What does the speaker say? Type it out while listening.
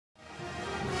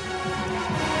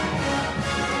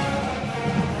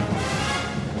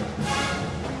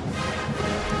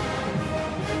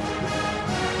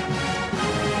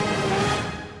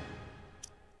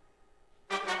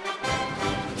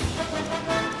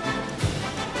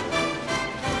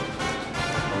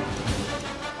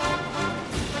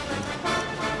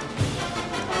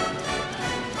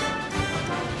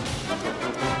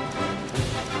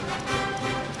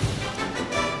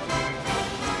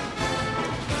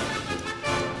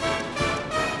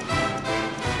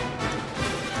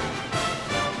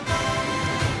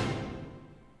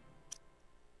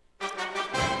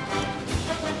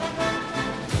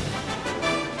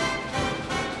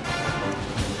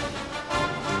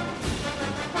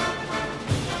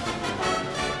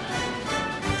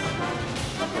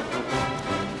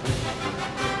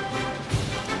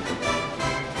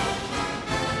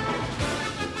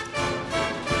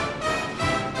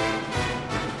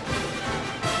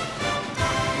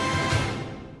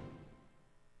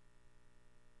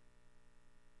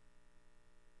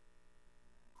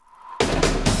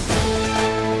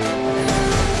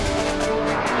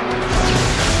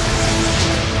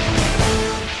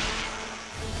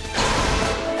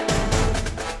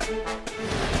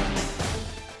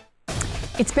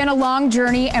It's been a long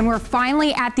journey, and we're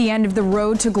finally at the end of the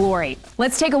road to glory.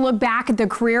 Let's take a look back at the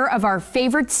career of our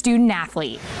favorite student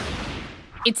athlete.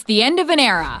 It's the end of an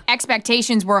era.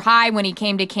 Expectations were high when he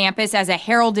came to campus as a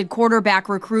heralded quarterback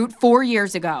recruit 4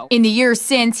 years ago. In the years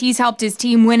since, he's helped his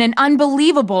team win an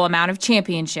unbelievable amount of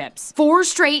championships. 4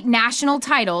 straight national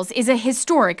titles is a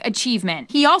historic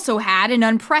achievement. He also had an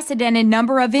unprecedented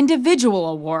number of individual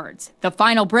awards. The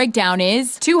final breakdown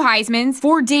is 2 Heismans,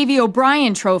 4 Davy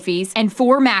O'Brien trophies, and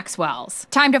 4 Maxwells.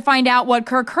 Time to find out what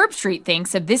Kirk Herbstreit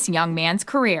thinks of this young man's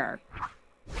career.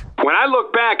 When I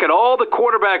look back at all the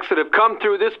quarterbacks that have come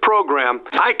through this program,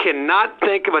 I cannot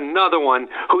think of another one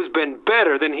who's been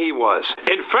better than he was.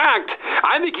 In fact,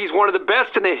 I think he's one of the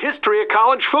best in the history of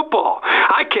college football.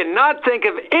 I cannot think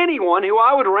of anyone who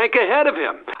I would rank ahead of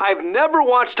him. I've never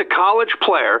watched a college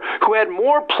player who had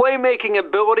more playmaking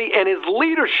ability, and his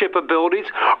leadership abilities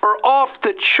are off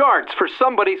the charts for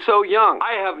somebody so young.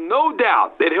 I have no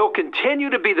doubt that he'll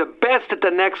continue to be the best at the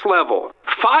next level.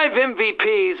 5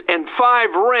 MVPs and 5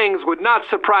 rings would not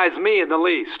surprise me in the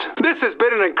least. This has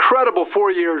been an incredible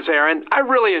 4 years, Erin. I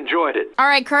really enjoyed it. All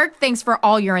right, Kirk, thanks for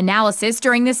all your analysis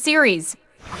during this series.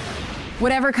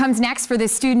 Whatever comes next for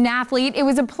this student athlete, it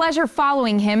was a pleasure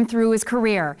following him through his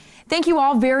career. Thank you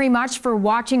all very much for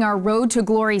watching our Road to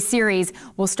Glory series.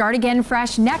 We'll start again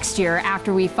fresh next year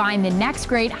after we find the next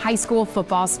great high school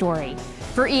football story.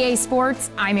 For EA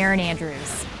Sports, I'm Erin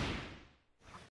Andrews.